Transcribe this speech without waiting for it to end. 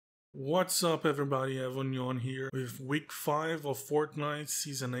What's up everybody, Evan Yon here with week 5 of Fortnite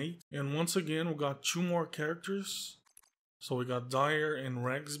season 8, and once again we got two more characters. So we got Dyer and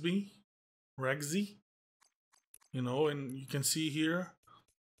Ragsy, and you can see here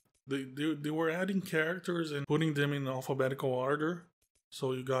they were adding characters and putting them in alphabetical order.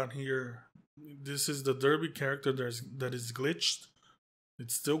 So you got here, this is the Derby character that is glitched.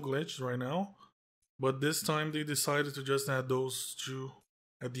 It's still glitched right now, but this time they decided to just add those two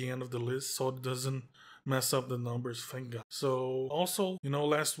at the end of the list so it doesn't mess up the numbers, thank God. So also,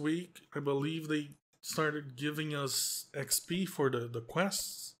 last week I believe they started giving us XP for the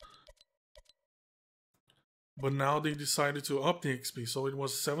quests, but now they decided to up the XP. So it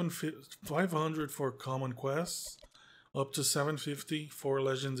was 500 for common quests up to 750 for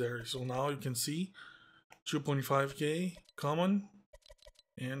legendary. So now you can see 2.5k common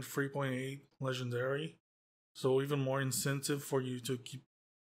and 3.8 legendary, so even more incentive for you to keep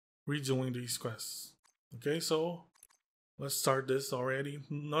redoing these quests. Okay, so let's start this already.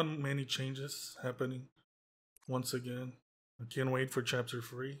 Not many changes happening once again. I can't wait for chapter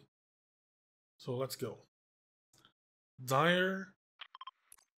 3. So let's go. Dyer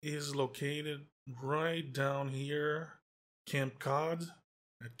is located right down here, Camp Cod,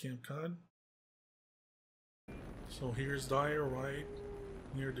 at Camp Cod. So here's Dyer right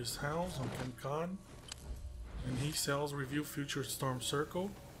near this house on Camp Cod, and he sells Review Future Storm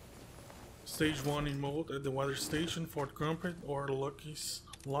Circle, Stage 1 emote at the weather station, Fort Crumpet, or Lockie's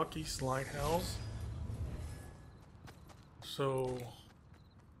Lighthouse. So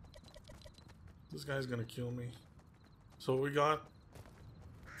this guy's gonna kill me. So we got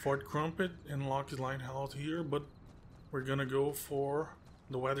Fort Crumpet and Lockie's Lighthouse here, but we're gonna go for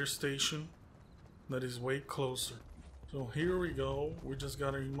the weather station that is way closer. So here we go. We just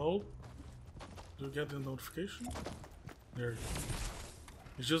got an emote. Do we get the notification? There you go.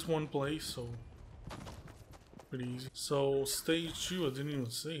 It's just one place, so pretty easy. So stage 2, I didn't even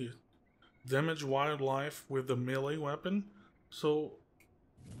see it. Damage wildlife with a melee weapon. So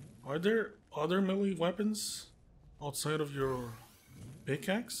are there other melee weapons outside of your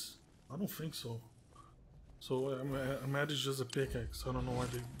pickaxe? I don't think so. So I imagine it's just a pickaxe. I don't know why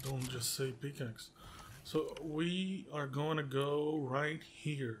they don't just say pickaxe. So we are gonna go right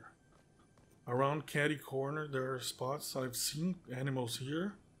here. Around Caddy Corner there are spots. I've seen animals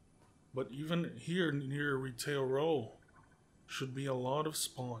here, but even here near Retail Row should be a lot of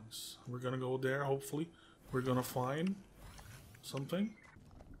spawns. We're gonna go there, hopefully we're gonna find something.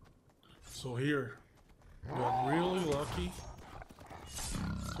 So here, we got really lucky.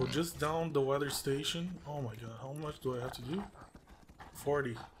 So just down the weather station. Oh my god, how much do I have to do?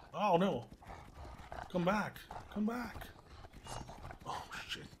 40. Oh no! Come back! Come back! Oh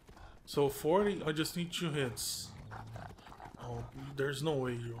shit. So 40, I just need 2 hits. Oh, there's no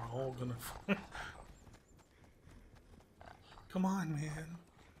way you're all gonna... Come on, man.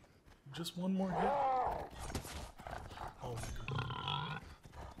 Just one more hit. Oh my god.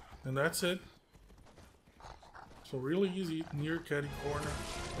 And that's it. So really easy near Caddy Corner.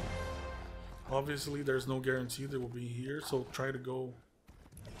 Obviously there's no guarantee they will be here, so try to go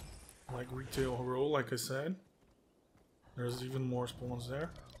like Retail Row, like I said. There's even more spawns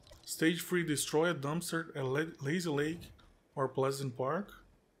there. Stage 3, destroy a dumpster at Lazy Lake or Pleasant Park.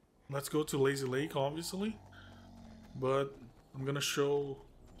 Let's go to Lazy Lake, obviously, but I'm gonna show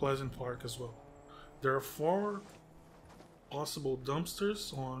Pleasant Park as well. There are 4 possible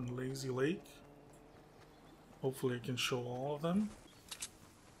dumpsters on Lazy Lake. Hopefully I can show all of them.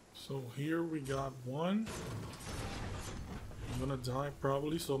 So here we got one. I'm gonna die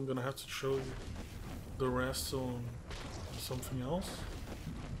probably, so I'm gonna have to show you the rest on something else.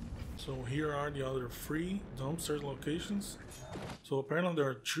 So here are the other 3 dumpster locations. So apparently there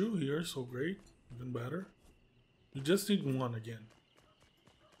are 2 here, so great, even better. You just need 1 again.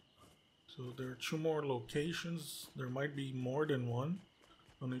 So there are 2 more locations. There might be more than 1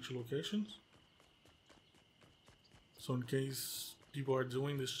 on each location. So in case people are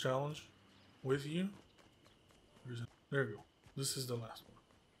doing this challenge with you, there you go. This is the last one.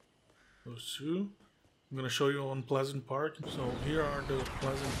 Those 2. I'm gonna show you on Pleasant Park. So here are the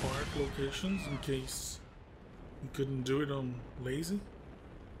Pleasant Park locations in case you couldn't do it on Lazy.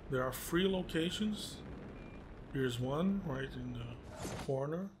 There are 3 locations. Here's one right in the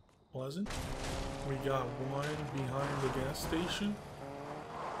corner, Pleasant. We got one behind the gas station.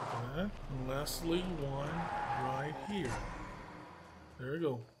 Look at that. And lastly, one right here. There you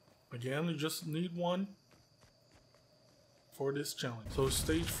go. Again, you just need 1 for this challenge. So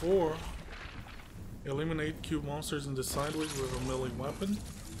stage 4. Eliminate cube monsters in the sideways with a melee weapon.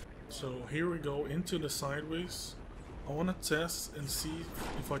 So here we go into the sideways. I want to test and see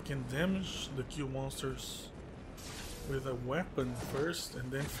if I can damage the Q monsters with a weapon first and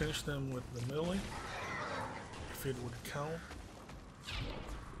then finish them with the melee. If it would count.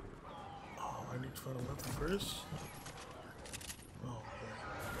 Oh, I need to find a weapon first. Oh,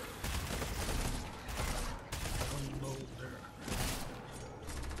 no, there.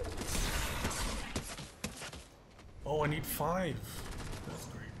 Oh, I need 5. That's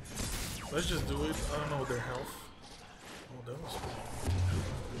great. Let's just do it. I don't know their health. Oh, that was cool.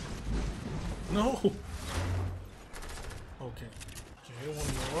 No! Okay. Okay,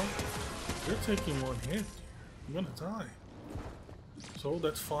 one more. You're taking one hit. I'm gonna die. So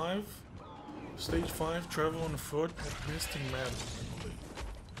that's 5. Stage 5, travel on foot at Misty Meadows.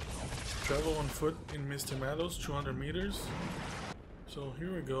 Travel on foot in Misty Meadows, 200 meters. So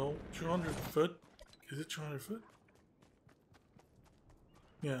here we go. 200 foot. Is it 200 foot?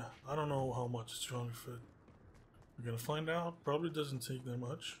 Yeah, I don't know how much is 200 foot. We're gonna find out. Probably doesn't take that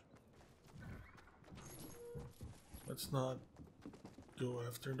much. Let's not go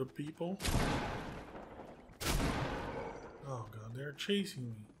after the people. Oh god, they're chasing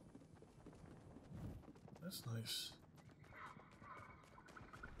me. That's nice.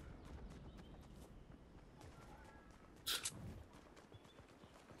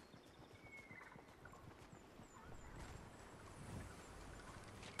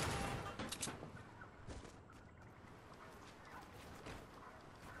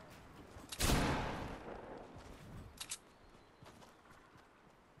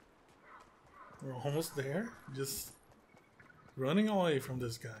 We're almost there. Just running away from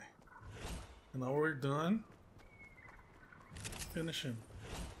this guy. And now we're done. Finish him.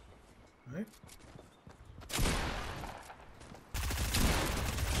 Right?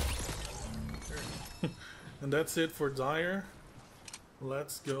 And that's it for Dire.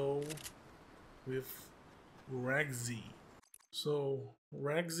 Let's go with Ragsy. So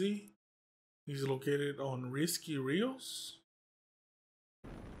Ragsy is located on Risky Rios.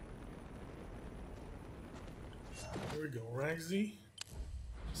 Here we go. Ragsy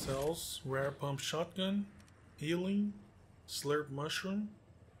sells rare pump shotgun, healing, slurp mushroom.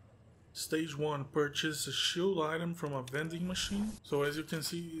 Stage 1, purchase a shield item from a vending machine. So as you can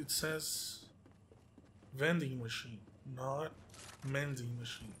see, it says vending machine, not mending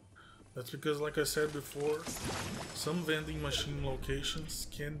machine. That's because, like I said before, some vending machine locations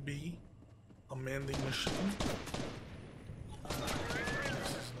can be a mending machine. This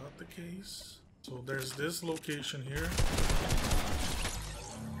is not the case. So there's this location here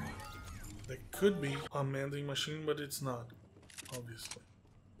that could be a mending machine, but it's not, obviously.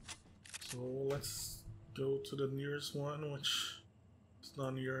 So let's go to the nearest one, which is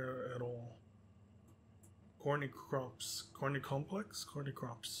not near at all. Corny crops. Corny complex? Corny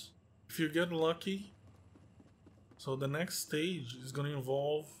crops. If you get lucky, so the next stage is going to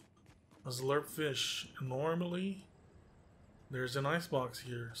involve a slurp fish. Normally, there's an icebox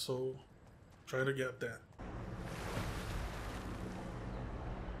here, so try to get that.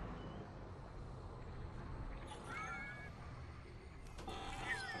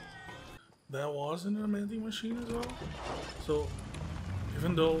 That wasn't a vending machine as well. So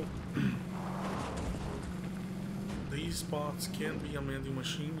even though these spots can be a vending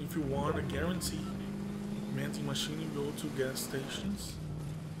machine, if you want a guaranteed vending machine, you go to gas stations,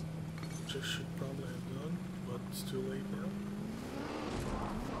 which I should probably have done, but it's too late now.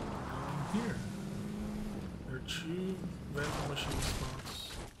 Here, there are 2 vending machine spots.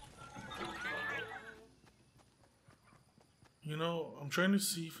 You know, I'm trying to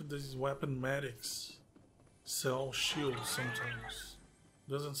see if these weapon medics sell shields sometimes.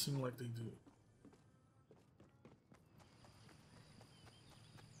 Doesn't seem like they do.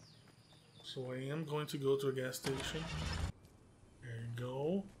 So I am going to go to a gas station. There you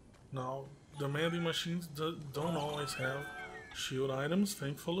go. Now, the vending machines don't always have shield items,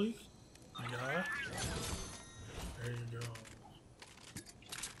 thankfully. Yeah. There you go.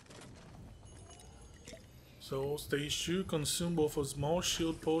 So stage 2, consume both a small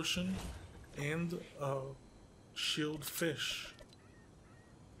shield potion and a shield fish.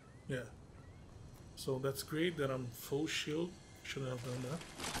 Yeah. So that's great that I'm full shield. Should have done that.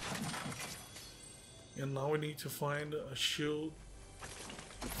 And now we need to find a shield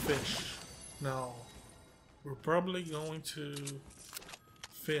fish. Now, we're probably going to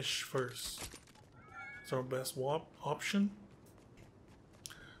fish first. It's our best option.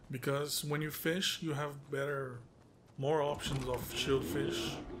 Because when you fish, you have more options of shield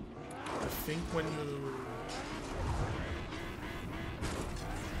fish. I think when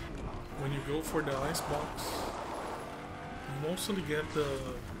you go for the ice box, you mostly get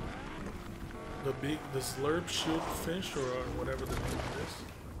the the Slurp shield fish or whatever the name is.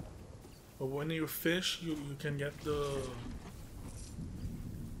 But when you fish, you can get the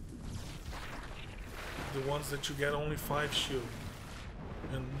ones that you get only 5 shield,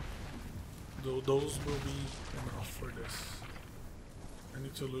 and those will be enough for this. I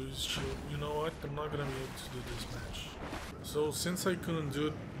need to lose shield. You know what? I'm not gonna be able to do this match. So since I couldn't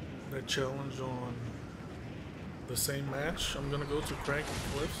do that challenge on the same match, I'm gonna go to Cracky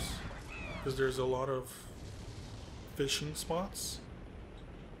Cliffs because there's a lot of fishing spots.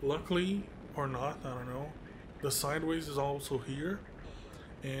 Luckily or not, I don't know, the sideways is also here,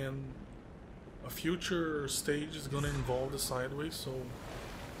 and a future stage is gonna involve the sideways, so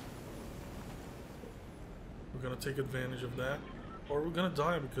we're gonna take advantage of that, or we're gonna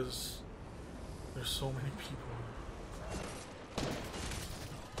die because there's so many people.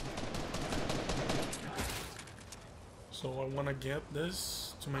 So I want to get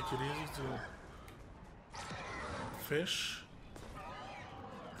this to make it easy to fish.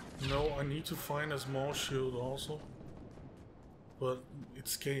 No, I need to find a small shield also, but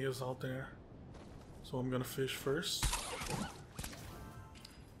it's chaos out there, so I'm gonna fish first.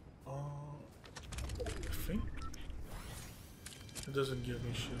 I think it doesn't give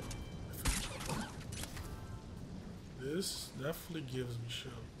me shield. This definitely gives me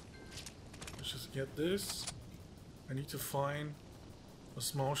shield. Let's just get this. I need to find a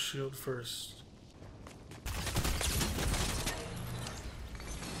small shield first.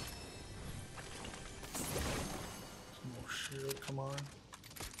 Small shield, come on.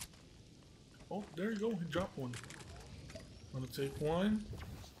 Oh, there you go, he dropped one. I'm gonna take one.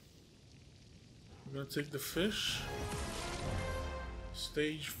 I'm gonna take the fish.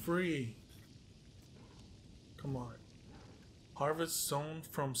 Stage 3. Come on. Harvest zone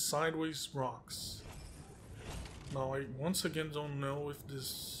from sideways rocks. Now I once again don't know if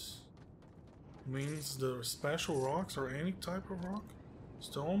this means the special rocks or any type of rock.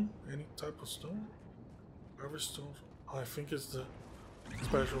 Stone? Any type of stone? Harvest stone? I think it's the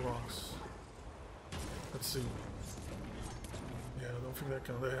special rocks. Let's see. Yeah, I don't think that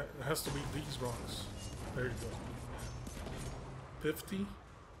counts. It has to be these rocks. There you go. 50.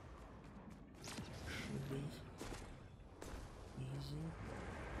 Should be easy.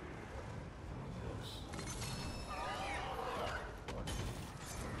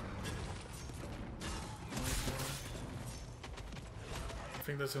 I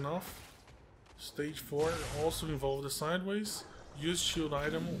think that's enough. Stage 4 also involves the sideways. Use shield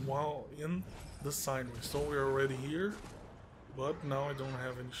item while in the sideways. So we're already here, but now I don't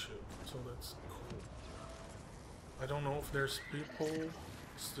have any shield, so that's cool. I don't know if there's people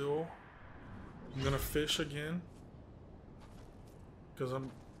still. I'm gonna fish again because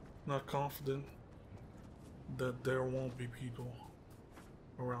I'm not confident that there won't be people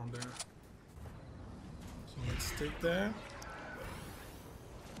around there. So let's take that.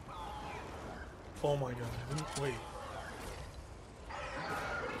 Oh my god, I didn't wait.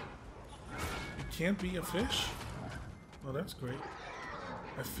 It can't be a fish? Oh, that's great.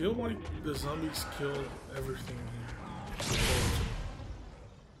 I feel like the zombies killed everything here.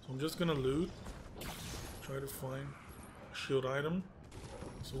 So I'm just gonna loot. Try to find a shield item.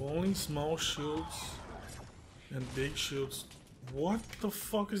 So only small shields and big shields. What the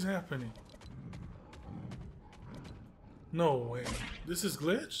fuck is happening? No way. This is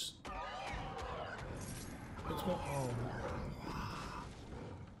glitched? What's going on?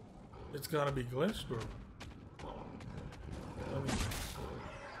 It's gotta be glitched, bro. Let's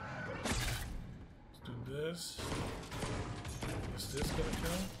do this. Is this gonna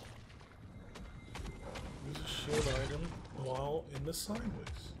count? Use a shield item while in the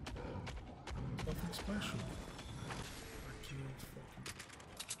sideways. Nothing special. I can't fucking...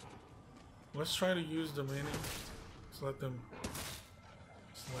 Let's try to use the mini. Let's let them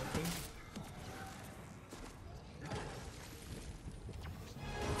slap me.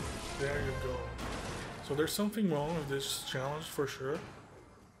 There you go. So there's something wrong with this challenge for sure,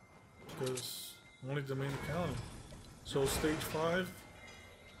 because only the main counted. So stage 5,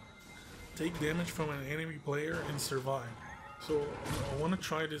 take damage from an enemy player and survive. So I want to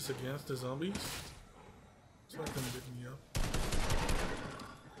try this against the zombies. It's not gonna beat me up.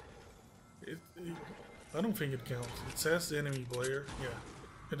 I don't think it counts. It says the enemy player. Yeah,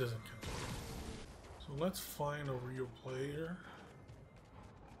 it doesn't count. So let's find a real player.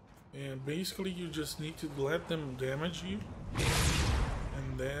 And basically you just need to let them damage you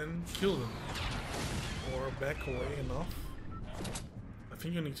and then kill them, or back away enough. I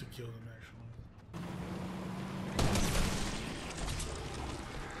think you need to kill them actually.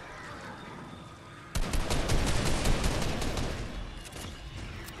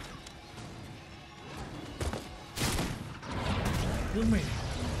 Shoot me.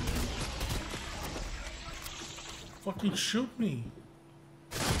 Fucking shoot me.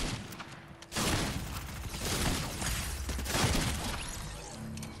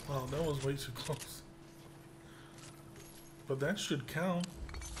 Wow, that was way too close. But that should count.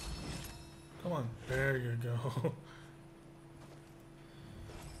 Come on. There you go.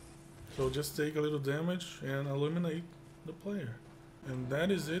 So just take a little damage and eliminate the player. And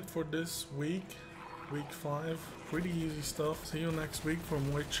that is it for this week. Week 5. Pretty easy stuff. See you next week for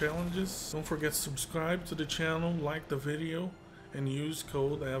more challenges. Don't forget to subscribe to the channel, like the video, and use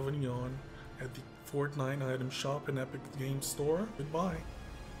code AVIGNON at the Fortnite item shop and Epic Games Store. Goodbye.